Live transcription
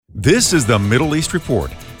This is the Middle East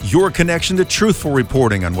Report, your connection to truthful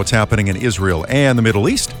reporting on what's happening in Israel and the Middle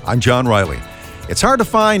East. I'm John Riley. It's hard to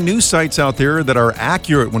find news sites out there that are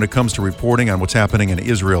accurate when it comes to reporting on what's happening in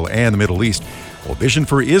Israel and the Middle East. Well, Vision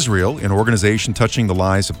for Israel, an organization touching the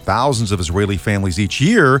lives of thousands of Israeli families each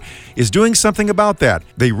year, is doing something about that.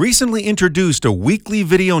 They recently introduced a weekly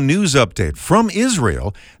video news update from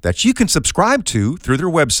Israel that you can subscribe to through their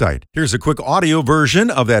website. Here's a quick audio version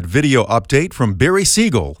of that video update from Barry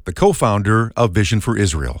Siegel, the co-founder of Vision for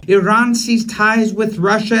Israel. Iran sees ties with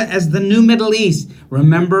Russia as the new Middle East.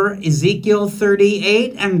 Remember Ezekiel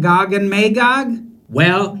 38 and Gog and Magog?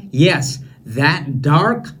 Well, yes, that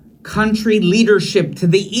dark country leadership to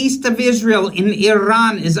the east of Israel in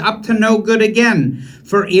Iran is up to no good again.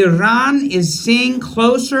 For Iran is seeing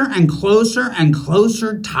closer and closer and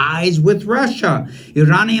closer ties with Russia.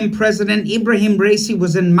 Iranian President Ibrahim Raisi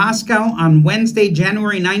was in Moscow on Wednesday,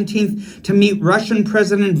 January 19th, to meet Russian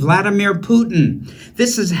President Vladimir Putin.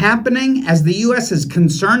 This is happening as the U.S. is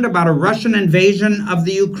concerned about a Russian invasion of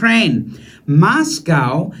the Ukraine.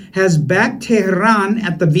 Moscow has backed Tehran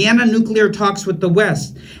at the Vienna nuclear talks with the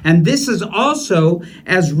West. And this is also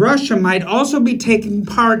as Russia might also be taking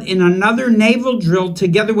part in another naval drill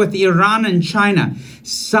together with Iran and China.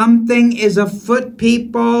 Something is afoot,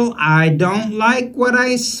 people. I don't like what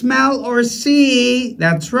I smell or see.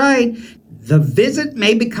 That's right. The visit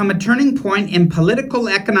may become a turning point in political,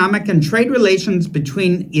 economic, and trade relations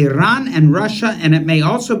between Iran and Russia, and it may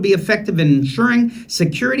also be effective in ensuring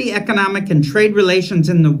security, economic, and trade relations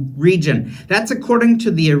in the region. That's according to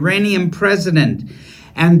the Iranian president.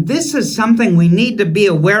 And this is something we need to be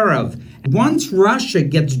aware of. Once Russia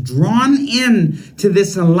gets drawn in to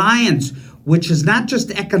this alliance, which is not just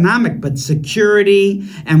economic, but security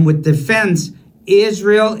and with defense,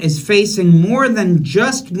 Israel is facing more than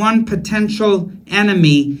just one potential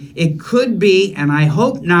enemy. It could be, and I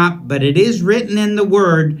hope not, but it is written in the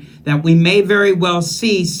word that we may very well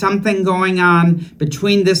see something going on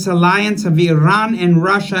between this alliance of Iran and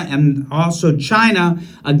Russia and also China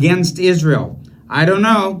against Israel. I don't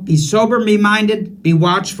know. Be sober, be minded, be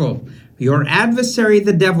watchful. Your adversary,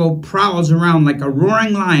 the devil, prowls around like a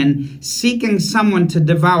roaring lion, seeking someone to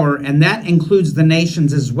devour, and that includes the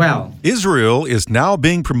nations as well. Israel is now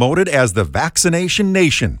being promoted as the Vaccination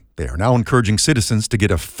Nation. They are now encouraging citizens to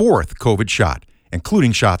get a fourth COVID shot,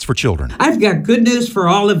 including shots for children. I've got good news for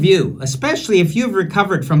all of you, especially if you've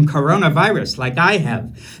recovered from coronavirus like I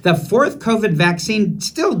have. The fourth COVID vaccine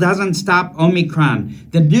still doesn't stop Omicron.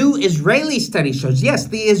 The new Israeli study shows, yes,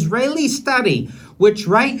 the Israeli study, which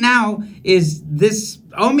right now is this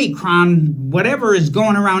Omicron, whatever is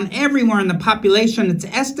going around everywhere in the population. It's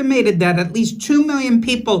estimated that at least 2 million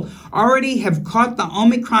people already have caught the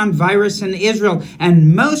Omicron virus in Israel,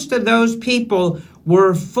 and most of those people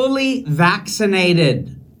were fully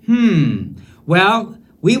vaccinated. Well,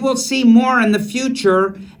 we will see more in the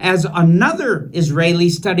future as another Israeli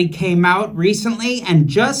study came out recently and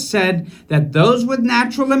just said that those with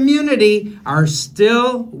natural immunity are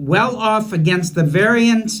still well off against the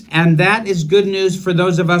variants, and that is good news for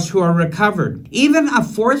those of us who are recovered. Even a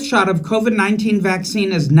fourth shot of COVID-19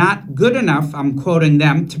 vaccine is not good enough, I'm quoting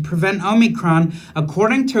them, to prevent Omicron,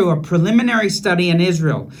 according to a preliminary study in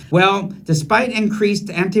Israel. Well, despite increased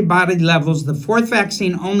antibody levels, the fourth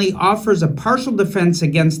vaccine only offers a partial defense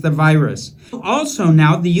against the virus. Also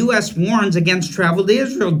now, the U.S. warns against travel to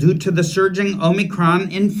Israel due to the surging Omicron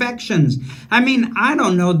infections. I mean, I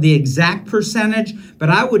don't know the exact percentage, but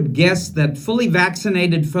I would guess that fully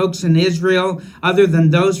vaccinated folks in Israel, other than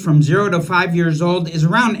those from 0 to 5 years old, is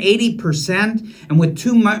around 80%. And with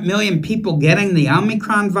 2 million people getting the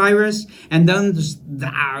Omicron virus, and then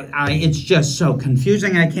it's just so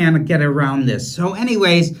confusing. I can't get around this. So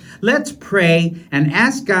anyways, let's pray and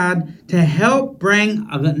ask God to help bring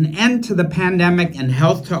an end to the pandemic and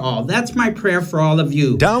health to all. That's my prayer for all of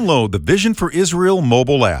you. Download the Vision for Israel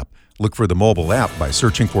mobile app. Look for the mobile app by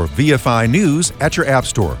searching for VFI News at your app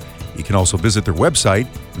store. You can also visit their website,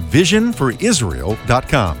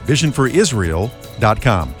 visionforisrael.com.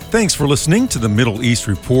 Visionforisrael.com. Thanks for listening to the Middle East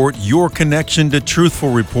Report, your connection to truthful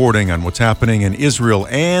reporting on what's happening in Israel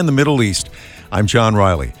and the Middle East. I'm John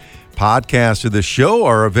Riley. Podcasts of this show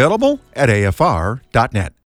are available at afr.net.